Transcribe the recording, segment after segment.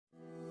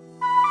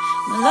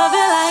Love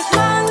it like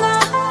mango.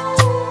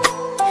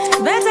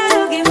 Better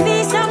you give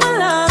me some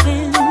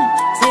loving.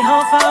 See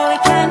how far we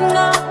can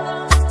go.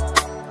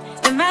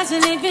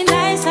 Imagine it be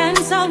nice and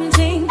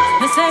something.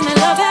 Me say me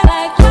love it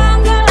like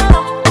mango.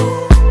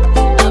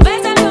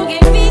 Better you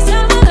give me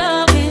some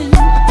loving.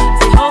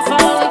 See how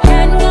far we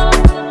can go.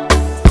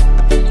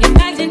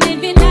 Imagine it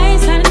be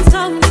nice and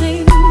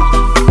something.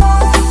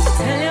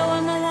 Tell you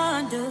what I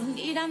want to.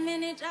 Need a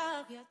minute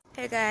of you.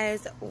 Hey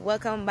guys,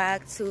 welcome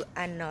back to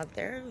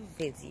another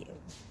video.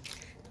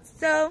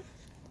 So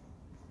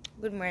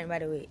good morning, by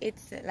the way.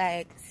 It's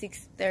like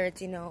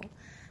 6:30 now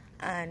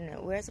and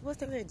we're supposed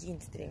to wear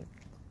jeans today.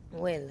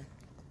 Well,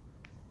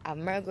 a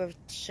Merl Grove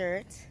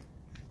shirt.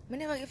 I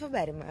never give a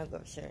bad Merl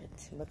Grove shirt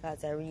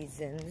because of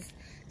reasons,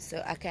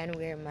 so I can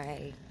wear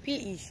my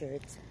PE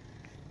shirt.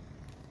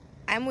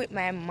 I'm with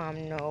my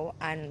mom now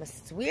and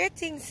weird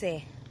things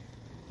say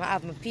I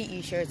have my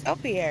PE shirts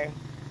up here.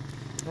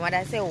 When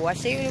I say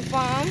wash the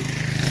uniform, I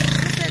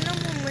said no,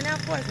 mom, I'm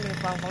not wash my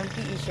uniform from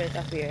PE shirt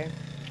up here.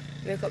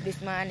 Wake up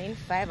this morning,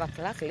 5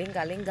 o'clock,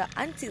 linger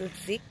until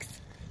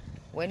 6.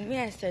 When me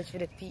I search for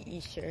the PE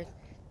shirt,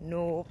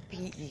 no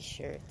PE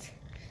shirt.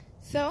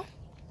 So,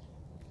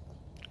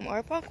 I'm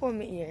up and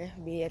come here,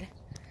 bed.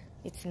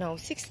 It's now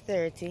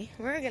 6:30,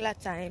 regular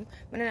time.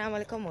 I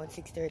normally come out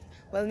 6:30.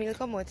 Well, me will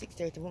come out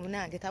 6:30, but I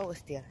not get out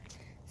still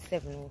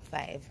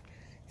 7:05.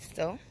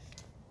 So,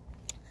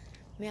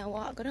 me I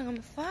walk down to my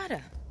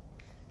father.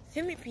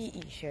 See me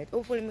PE shirt.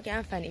 Hopefully I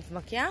can find it. If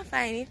I can't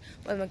find it,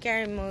 well I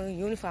carry my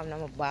uniform in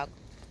my bag.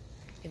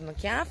 If I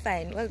can't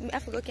find it, well I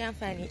forgot can't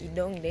find it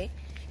down there.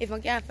 If I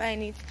can't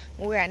find it,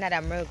 I wear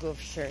another Merl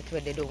Grove shirt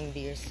with the down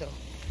there. So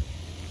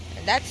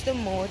that's the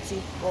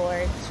motive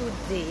for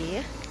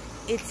today.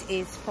 It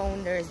is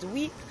Founders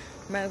Week.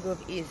 Merl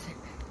Grove is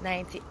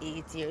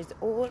 98 years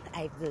old,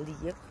 I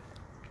believe.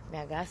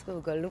 I guess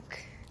we'll go look.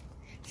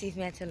 See if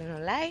I'm telling a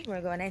lie.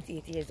 Merl Grove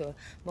 98 years old.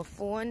 My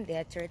phone,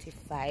 they're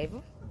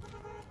 35.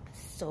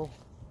 So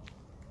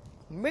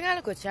bring a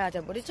little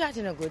charger, but the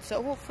charger not good.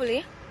 So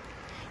hopefully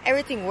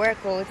everything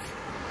works out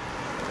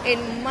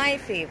in my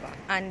favor,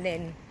 and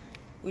then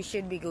we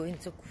should be going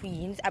to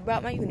Queens. I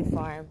brought my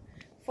uniform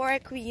for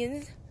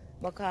Queens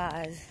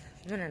because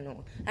I don't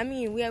know. I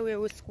mean, we are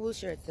wearing school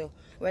shirts, so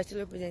we're still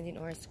representing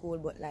our school,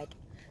 but like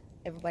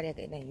everybody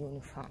getting a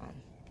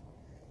uniform.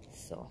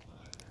 So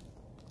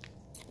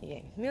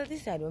yeah, me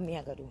decide what me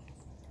I gotta do,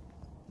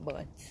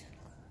 but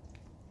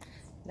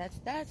that's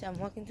that. I'm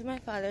walking to my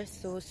father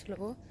so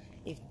slow.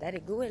 If daddy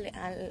go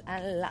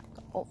and lock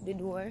up the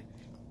door,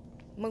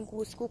 I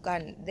go cook,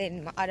 and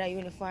then my other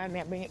uniform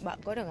I bring it back,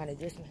 go down and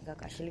dress me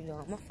because she live down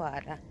with my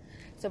father.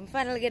 So I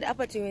finally get the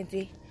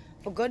opportunity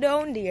to go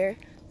down there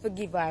to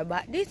give her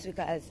back this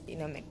because you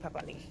know make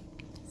properly.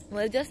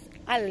 Well, just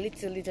a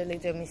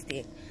little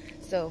mistake.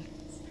 So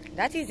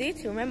that is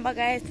it. Remember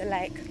guys to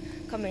like,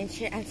 comment,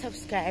 share and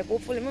subscribe.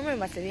 Hopefully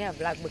remember to do a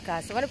vlog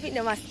because some of the people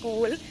in my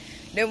school,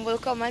 them will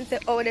come and say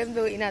how them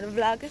do in the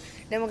vlog.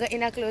 Them will get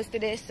in a close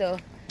today, so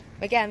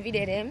we can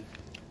video them,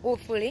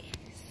 hopefully.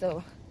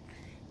 So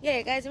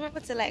yeah guys, remember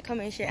to like,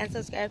 comment, share and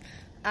subscribe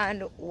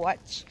and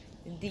watch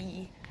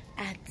the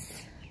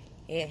ads.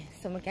 Yeah,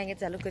 so we can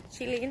get a look at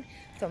chilling.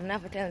 So I'm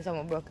not telling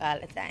someone broke all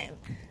the time.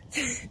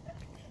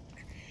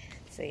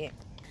 So yeah,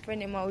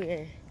 friend them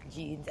wear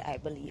jeans, I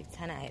believe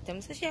tonight.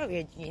 I'm so sure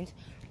wear jeans,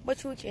 but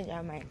she'll change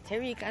her mind.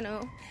 Terika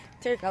now,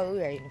 Terika will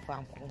wear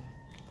uniform home,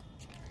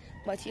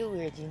 but she'll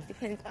wear jeans,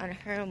 depends on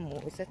her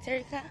mood. So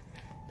Terika,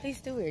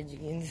 please do wear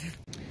jeans.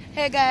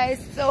 Hey guys,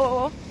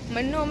 so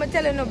I know I'm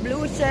telling a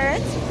blue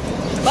shirt,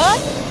 but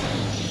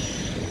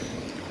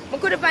I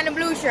couldn't find a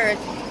blue shirt.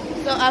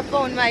 So I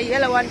found my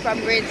yellow one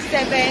from grade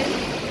 7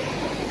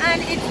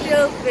 and it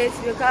still fits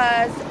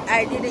because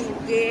I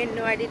didn't gain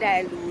nor did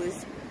I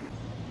lose.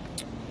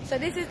 So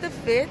this is the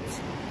fit.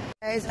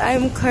 Guys,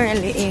 I'm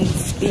currently in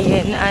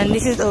Spain and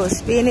this is how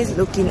Spain is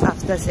looking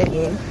after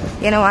saying,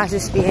 you know, after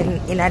Spain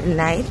in at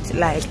night,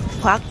 like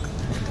pack,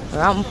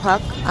 ram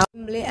pack.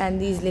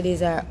 And these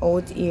ladies are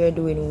out here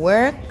doing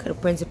work. The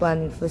principal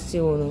need for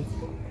soon.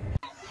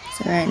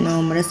 So right now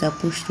I'm just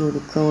push through the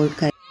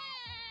crowd.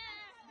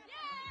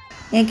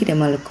 I get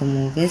them all come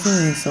move.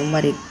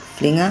 Somebody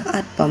fling a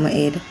hat on my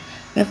head.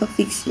 I have to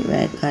fix it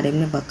right because they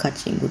never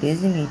catch him good,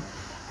 isn't it?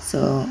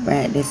 So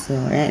right there, so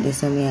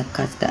me I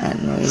catch the hat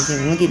now.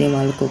 Isn't it? I give them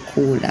a look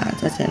cool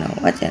dance. Watch it now,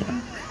 watch it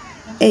now.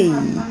 Hey.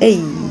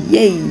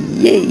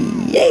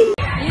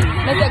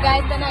 Mr.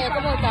 Guys, then I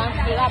come out and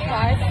fill up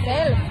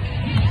ourselves.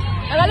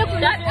 I look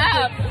that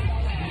up.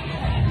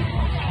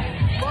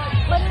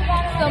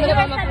 So many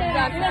people put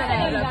that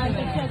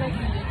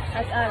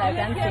that's all I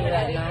can say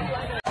right now.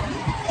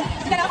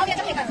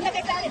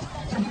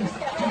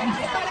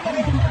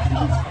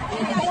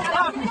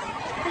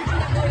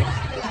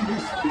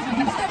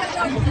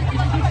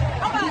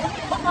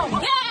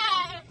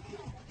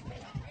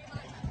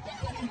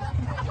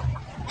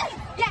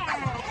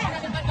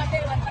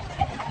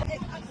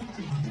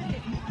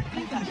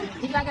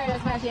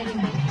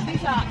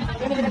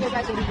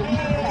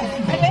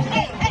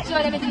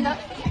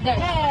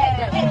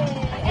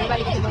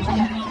 Everybody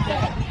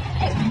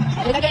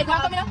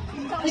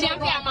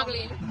Jean-Pierre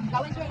Magdalene.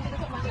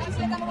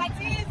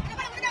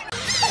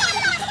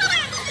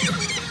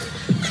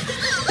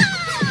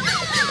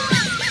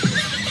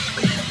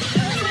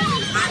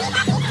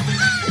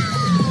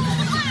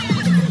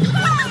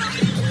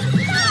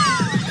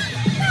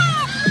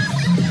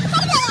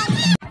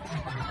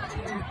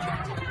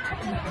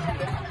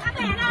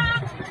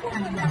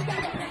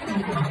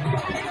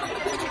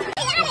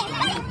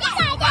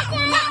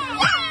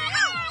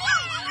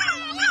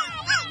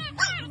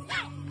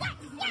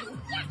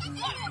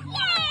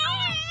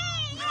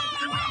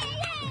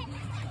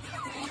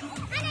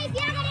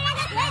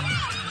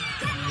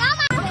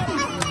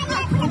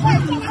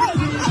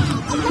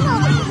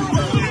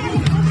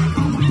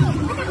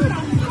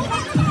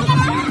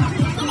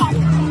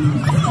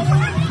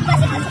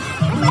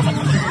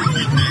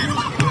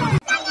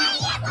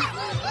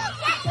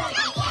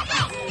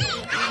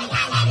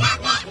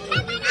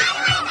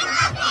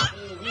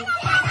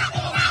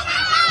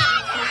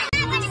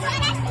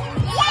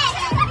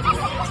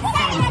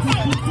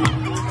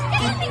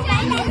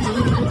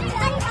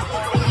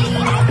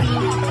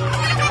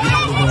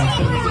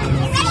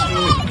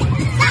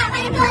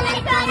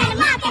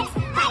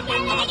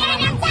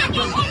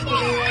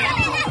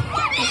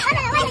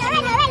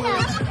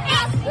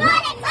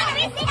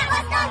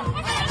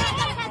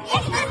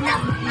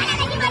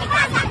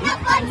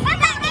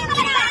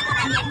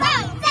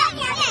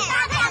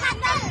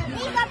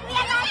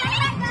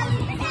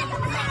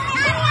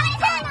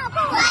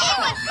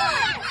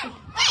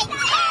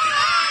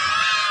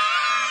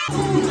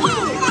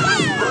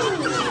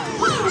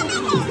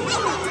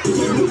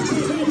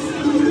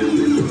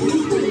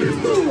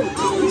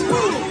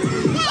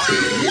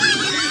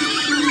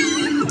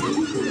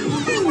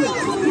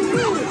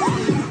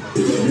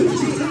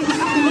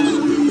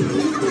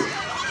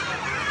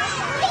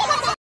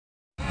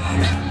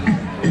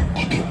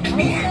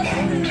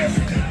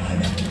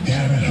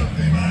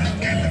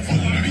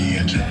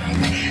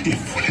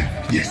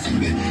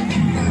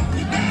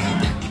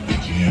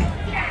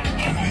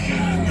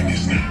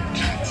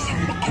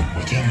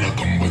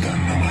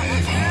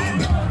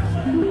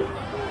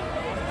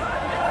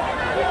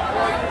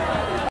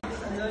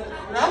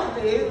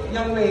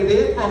 Young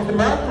lady from the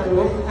Merl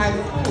Grove High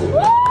School.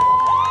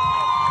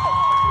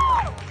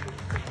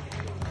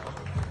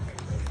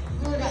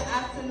 Good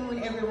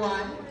afternoon,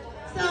 everyone.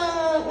 So,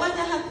 what I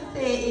have to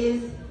say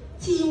is,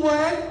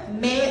 teamwork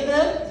made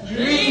the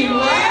dream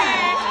work.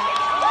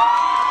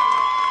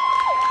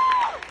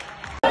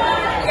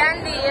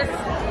 Candice.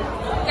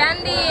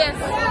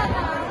 Candice.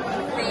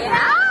 Say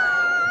hi.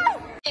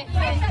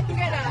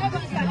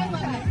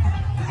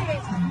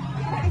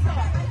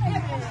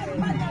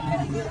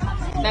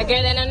 That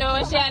girl don't know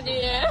what she do.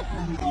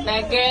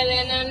 That girl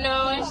don't know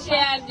what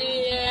she do.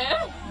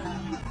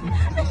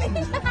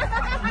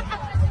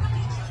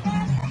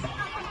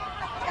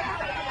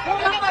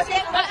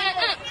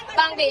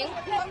 Bang ding.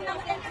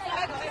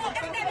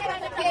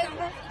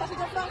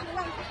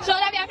 Show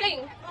that you're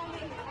playing.